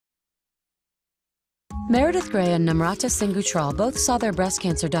Meredith Grey and Namrata Singh Gujral both saw their breast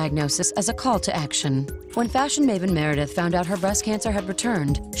cancer diagnosis as a call to action. When fashion maven Meredith found out her breast cancer had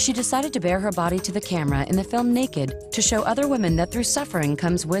returned, she decided to bare her body to the camera in the film Naked to show other women that through suffering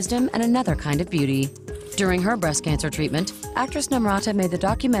comes wisdom and another kind of beauty. During her breast cancer treatment, actress Namrata made the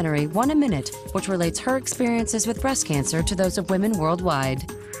documentary One a Minute, which relates her experiences with breast cancer to those of women worldwide.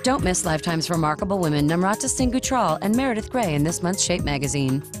 Don't miss Lifetime's remarkable women Namrata Singh Gujral and Meredith Grey in this month's Shape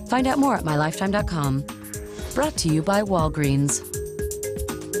magazine. Find out more at mylifetime.com. Brought to you by Walgreens.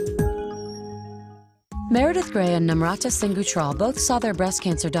 Meredith Grey and Namrata Singh Gujral both saw their breast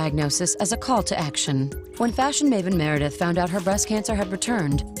cancer diagnosis as a call to action. When fashion maven Meredith found out her breast cancer had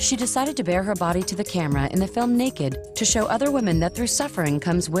returned, she decided to bare her body to the camera in the film Naked to show other women that through suffering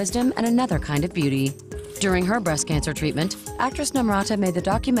comes wisdom and another kind of beauty. During her breast cancer treatment, actress Namrata made the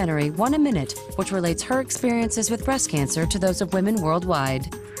documentary One a Minute, which relates her experiences with breast cancer to those of women worldwide.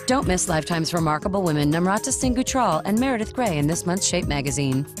 Don't miss Lifetime's remarkable women Namrata Singh Gujral and Meredith Grey in this month's Shape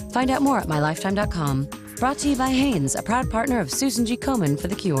magazine. Find out more at mylifetime.com. Brought to you by Hanes, a proud partner of Susan G. Komen for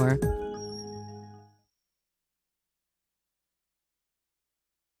the Cure.